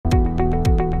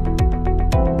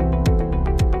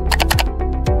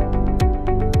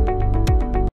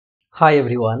Hi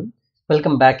everyone,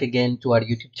 welcome back again to our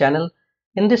YouTube channel.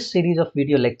 In this series of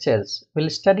video lectures, we'll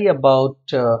study about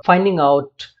finding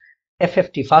out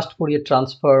FFT, fast Fourier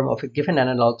transform of a given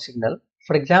analog signal.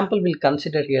 For example, we'll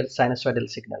consider here sinusoidal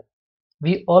signal.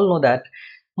 We all know that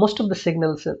most of the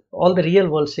signals, all the real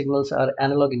world signals are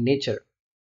analog in nature.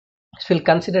 So we'll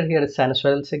consider here a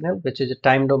sinusoidal signal, which is a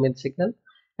time domain signal,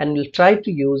 and we'll try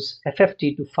to use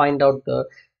FFT to find out the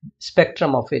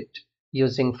spectrum of it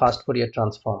using fast Fourier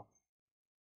transform.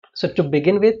 So to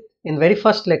begin with, in very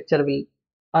first lecture, we'll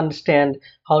understand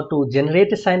how to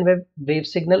generate a sine wave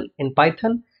signal in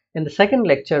Python. In the second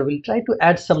lecture, we'll try to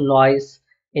add some noise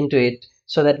into it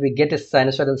so that we get a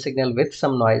sinusoidal signal with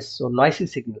some noise, so noisy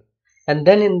signal. And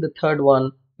then in the third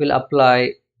one,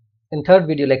 in third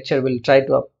video lecture,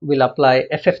 we'll apply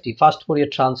FFT, fast Fourier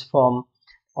transform,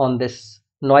 on this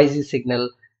noisy signal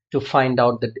to find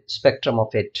out the spectrum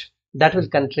of it. That will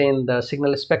contain the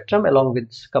signal spectrum along with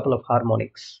a couple of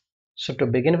harmonics. So to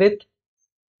begin with,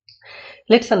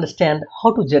 let's understand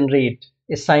how to generate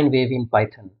a sine wave in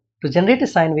Python. To generate a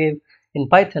sine wave in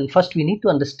Python, first we need to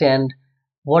understand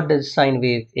what does sine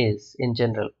wave is in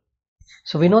general.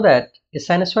 So we know that a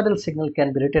sinusoidal signal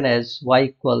can be written as y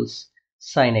equals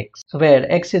sine x, where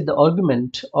x is the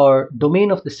argument or domain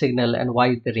of the signal and y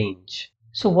is the range.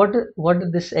 So what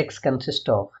does this x consist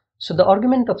of? So the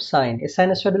argument of sine, a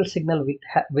sinusoidal signal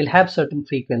will have certain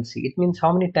frequency. It means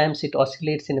how many times it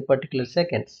oscillates in a particular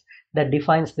seconds. That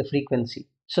defines the frequency.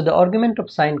 So the argument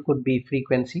of sine could be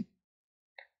frequency.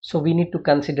 So we need to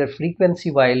consider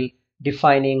frequency while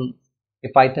defining a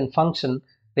Python function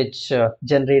which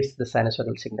generates the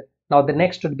sinusoidal signal. Now the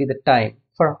next would be the time.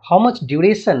 For how much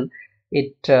duration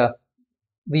we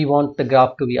want the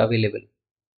graph to be available.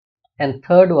 And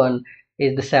third one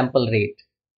is the sample rate.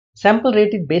 Sample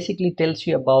rate, it basically tells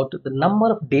you about the number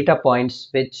of data points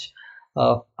which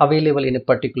available in a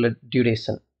particular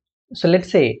duration. So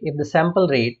let's say if the sample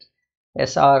rate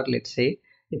SR,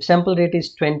 if sample rate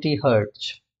is 20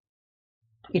 Hertz,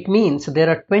 it means there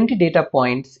are 20 data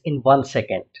points in 1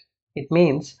 second. It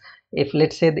means if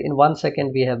let's say in 1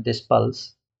 second we have this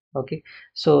pulse, okay,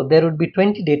 so there would be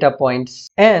 20 data points,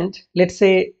 and let's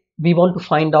say we want to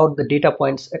find out the data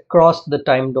points across the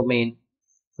time domain,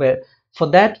 where for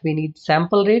that we need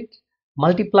sample rate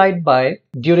multiplied by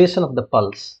duration of the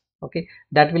pulse. Okay,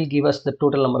 that will give us the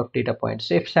total number of data points.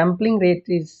 So if sampling rate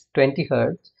is 20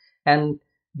 Hertz and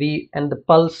the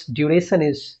pulse duration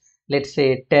is let's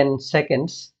say 10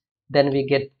 seconds, then we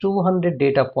get 200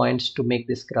 data points to make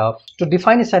this graph. To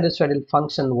define a sinusoidal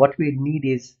function, what we need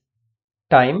is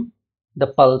time, the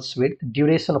pulse width,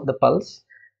 duration of the pulse,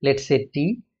 let's say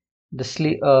t,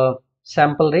 the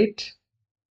sample rate,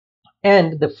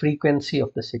 and the frequency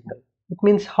of the signal. It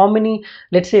means how many,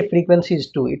 let's say frequency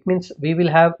is 2, it means we will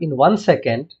have in 1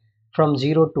 second from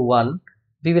 0 to 1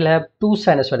 we will have 2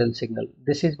 sinusoidal signal.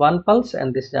 This is one pulse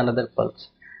and this is another pulse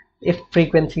if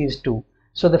frequency is 2.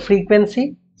 So the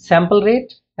frequency, sample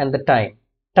rate, and the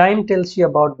time tells you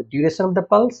about the duration of the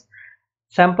pulse,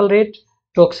 sample rate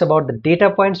talks about the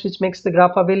data points which makes the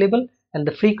graph available, and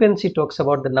the frequency talks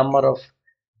about the number of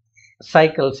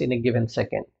cycles in a given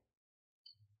second.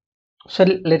 So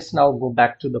let's now go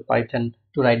back to the Python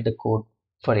to write the code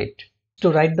for it.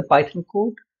 To write the Python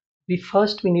code, we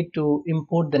need to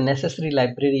import the necessary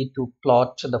library to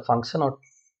plot the function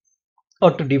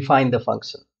or to define the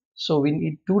function. So we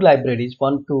need two libraries,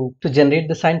 one to generate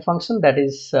the sine function, that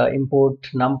is import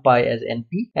numpy as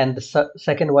np, and the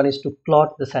second one is to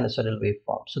plot the sinusoidal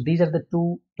waveform. So these are the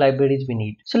two libraries we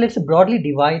need. So let's broadly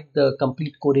divide the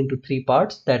complete code into three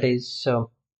parts, that is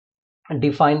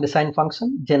define the sine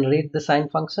function, generate the sine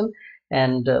function,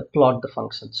 and plot the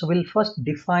function. So we'll first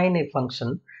define a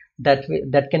function that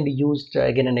can be used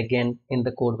again and again in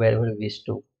the code wherever we wish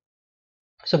to.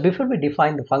 So before we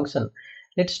define the function,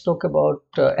 let's talk about,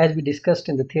 as we discussed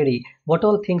in the theory, what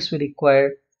all things we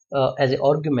require as an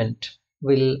argument.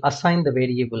 We'll assign the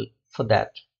variable for that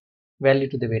value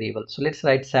to the variable. So let's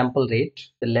write sample rate,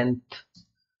 the length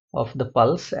of the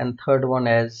pulse, and third one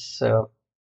as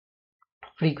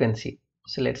frequency.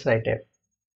 So let's write f.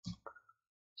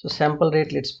 So sample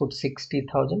rate, let's put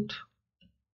 60,000.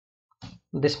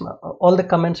 This all the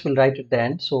comments will write at the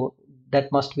end, so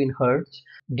that must be in hertz.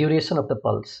 Duration of the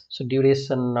pulse, so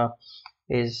duration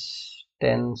is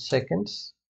 10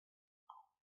 seconds,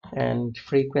 and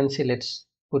frequency, let's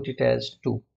put it as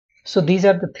 2. So these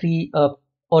are the three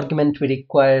arguments we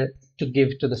require to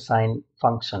give to the sine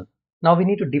function. Now we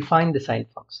need to define the sine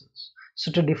functions.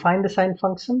 So to define the sine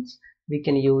functions, we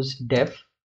can use def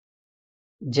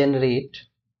generate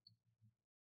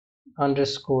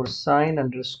underscore sine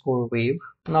underscore wave.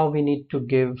 Now we need to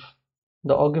give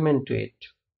the argument to it.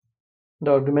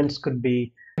 The arguments could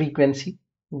be frequency,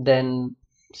 then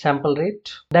sample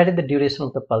rate, that is the duration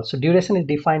of the pulse. So duration is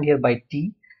defined here by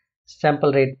T,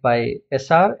 sample rate by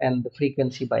SR, and the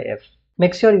frequency by F.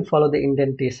 Make sure you follow the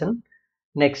indentation.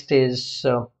 Next is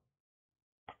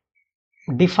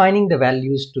defining the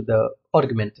values to the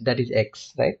argument, that is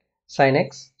X, right? Sin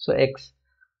X. So X,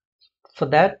 for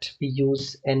that we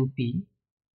use NP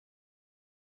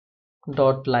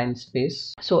dot line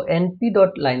space. So NP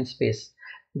dot line space,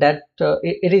 that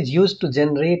it is used to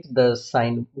generate the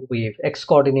sine wave, X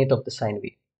coordinate of the sine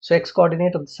wave. So X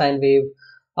coordinate of the sine wave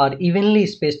are evenly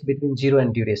spaced between 0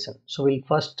 and duration. So we'll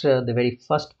first the very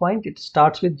first point, it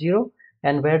starts with 0,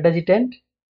 and where does it end?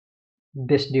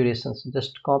 This duration. So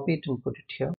just copy it and put it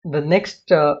here. The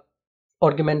next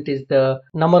argument is the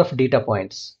number of data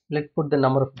points. Let's put the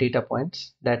number of data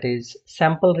points, that is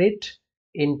sample rate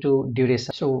into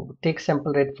duration. So take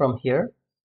sample rate from here,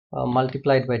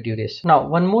 multiplied by duration. Now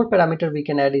one more parameter we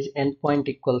can add is endpoint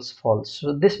equals false.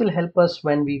 So this will help us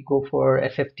when we go for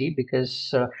FFT,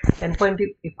 because endpoint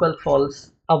equal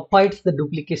false avoids the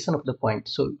duplication of the point.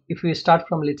 So if we start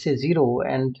from, let's say, 0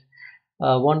 and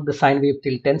want the sine wave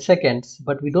till 10 seconds,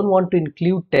 but we don't want to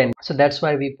include 10, so that's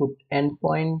why we put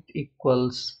endpoint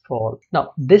equals false.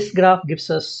 Now this graph gives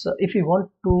us, if we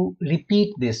want to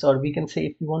repeat this, or we can say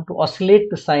if we want to oscillate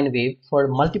the sine wave for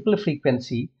multiple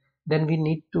frequency, then we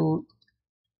need to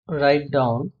write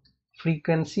down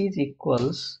frequencies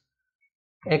equals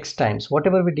X times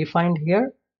whatever we defined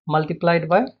here multiplied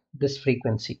by this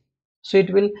frequency. So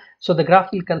it will, so the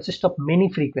graph will consist of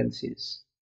many frequencies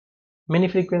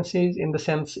in the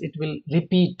sense it will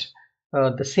repeat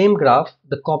the same graph.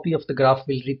 The copy of the graph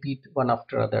will repeat one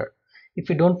after other. If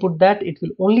we don't put that, it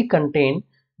will only contain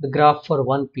the graph for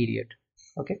one period.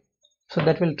 Okay, so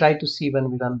that we'll try to see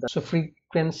when we run that. So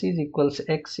frequencies equals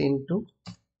X into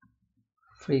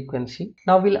frequency.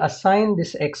 Now we'll assign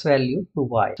this X value to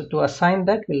Y. So to assign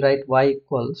that, we'll write Y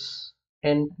equals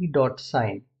np dot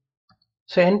sine.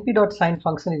 So np dot sine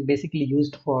function is basically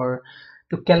used to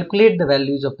calculate the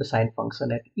values of the sine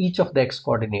function at each of the X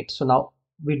coordinates. So now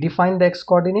we define the X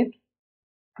coordinate.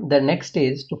 The next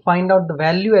is to find out the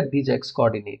value at these X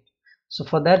coordinate. So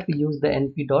for that we use the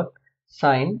np dot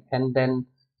sine, and then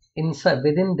inside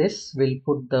within this we'll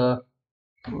put the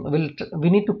we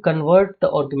need to convert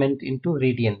the argument into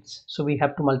radians. So we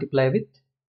have to multiply with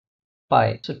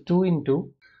pi. So 2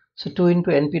 into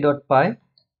np dot pi,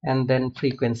 and then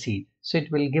frequency. So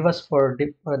it will give us for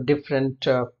different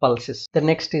pulses. The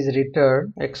next is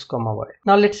return X comma Y.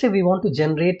 Now let's say we want to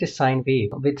generate a sine wave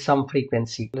with some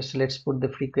frequency. Let's put the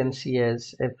frequency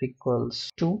as f equals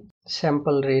 2,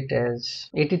 sample rate as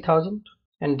 80,000,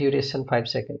 and duration 5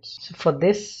 seconds. So for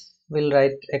this we'll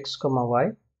write X comma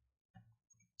Y,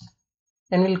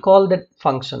 and we'll call that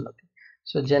function. Okay,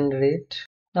 so generate.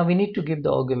 Now we need to give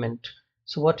the argument.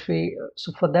 So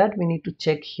for that we need to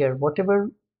check here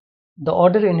whatever the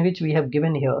order in which we have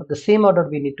given here, the same order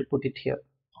we need to put it here.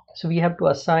 So we have to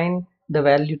assign the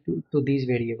value to these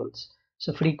variables.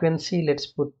 So frequency, let's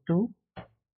put 2,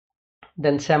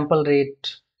 then sample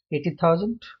rate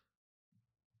 80,000,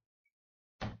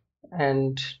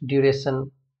 and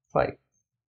duration 5.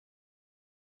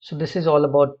 So this is all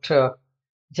about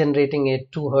generating a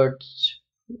 2 hertz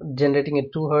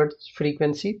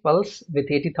frequency pulse with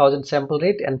 80,000 sample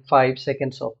rate and 5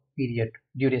 seconds of period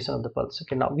duration of the pulse.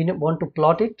 Okay, now we want to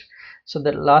plot it. So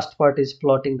the last part is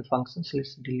plotting the function. So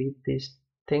let's delete this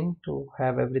thing to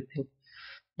have everything.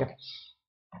 Yeah.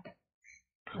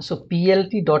 So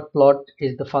plt dot plot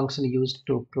is the function used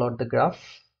to plot the graph.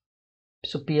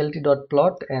 So plt dot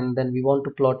plot, and then we want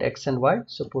to plot X and Y.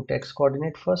 So put X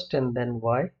coordinate first and then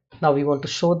Y. Now we want to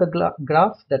show the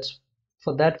graph.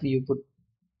 For that we put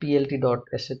plt dot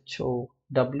show.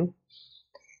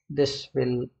 This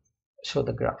will show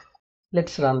the graph.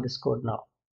 Let's run this code now.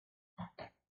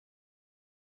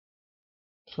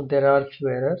 So there are a few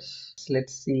errors.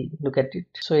 Let's see, look at it.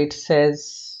 So it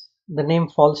says the name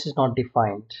false is not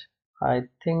defined. I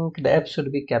think the F should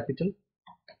be capital.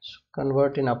 So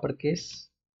convert in uppercase.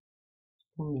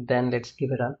 Then let's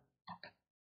give it a run.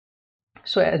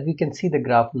 So as we can see the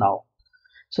graph now.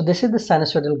 So this is the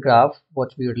sinusoidal graph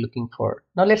what we are looking for.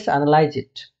 Now let's analyze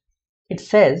it. It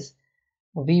says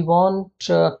we want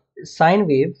sine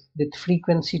wave with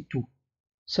frequency 2.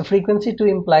 So frequency 2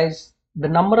 implies the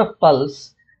number of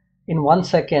pulse in 1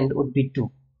 second would be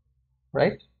 2,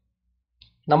 right?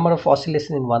 Number of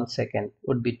oscillation in 1 second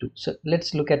would be 2. So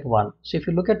let's look at 1. So if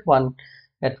you look at 1,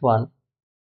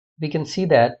 we can see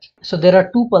that, so there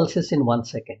are 2 pulses in 1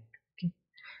 second, okay?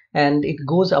 And it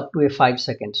goes up to a 5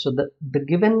 seconds. So the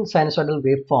given sinusoidal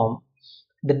waveform,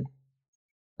 the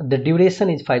the duration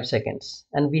is 5 seconds,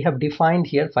 and we have defined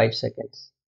here 5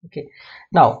 seconds. Okay,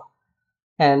 now,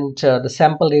 and the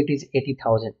sample rate is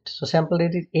 80,000. So sample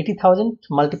rate is 80,000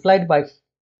 multiplied by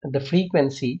the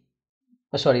frequency,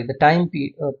 sorry, the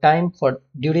time for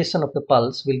duration of the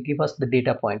pulse will give us the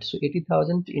data point. So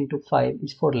 80,000 into 5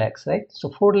 is 4 lakhs, right? So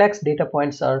 4 lakhs data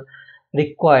points are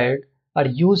required, are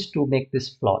used to make this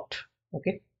plot.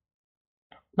 Okay,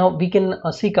 now we can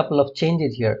see a couple of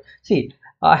changes here. See,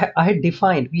 we had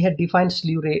defined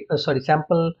slew rate,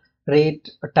 sample rate,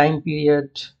 time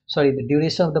period, the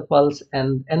duration of the pulse,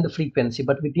 and the frequency,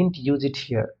 but we didn't use it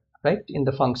here, right? In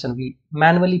the function, we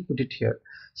manually put it here.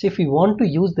 So if we want to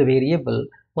use the variable,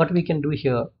 what we can do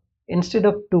here, instead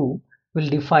of 2, we'll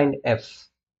define f.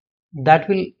 That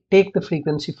will take the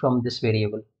frequency from this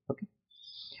variable. Okay,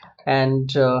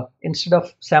 and instead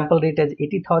of sample rate as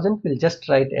 80,000, we'll just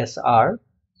write SR,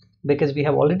 because we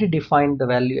have already defined the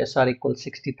value SR equals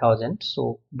 60,000.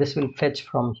 So this will fetch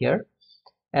from here.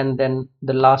 And then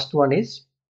the last one is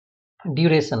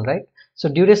duration, right? So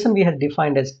duration we had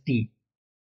defined as T.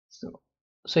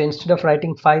 So instead of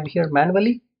writing 5 here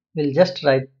manually, we'll just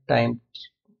write time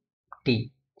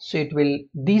T. So it will,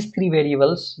 these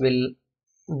values will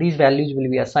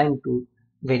be assigned to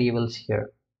variables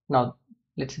here. Now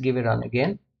let's give it a run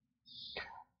again.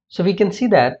 So we can see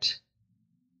that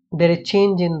there is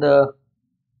change in the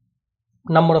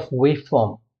number of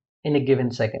waveform in a given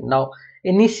second. Now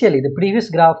initially the previous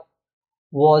graph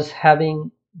was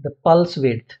having the pulse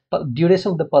width,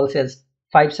 duration of the pulse as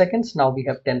 5 seconds. Now we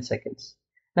have 10 seconds.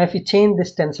 Now if we change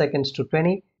this 10 seconds to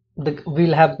 20,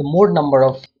 we'll have the more number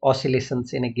of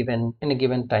oscillations in a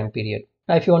given time period.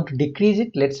 Now if you want to decrease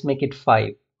it, let's make it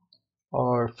 5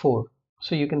 or 4.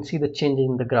 So you can see the change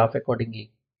in the graph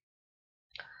accordingly.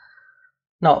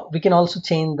 Now we can also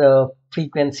change the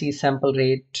frequency, sample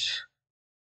rate.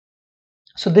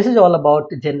 So this is all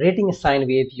about generating a sine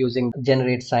wave using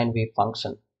generate sine wave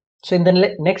function. So in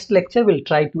the next lecture, we'll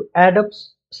try to add up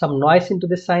some noise into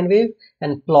this sine wave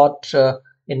and plot a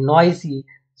noisy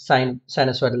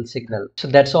sinusoidal signal. So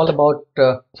that's all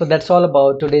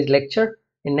about today's lecture.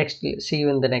 See you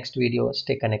in the next video.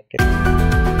 Stay connected.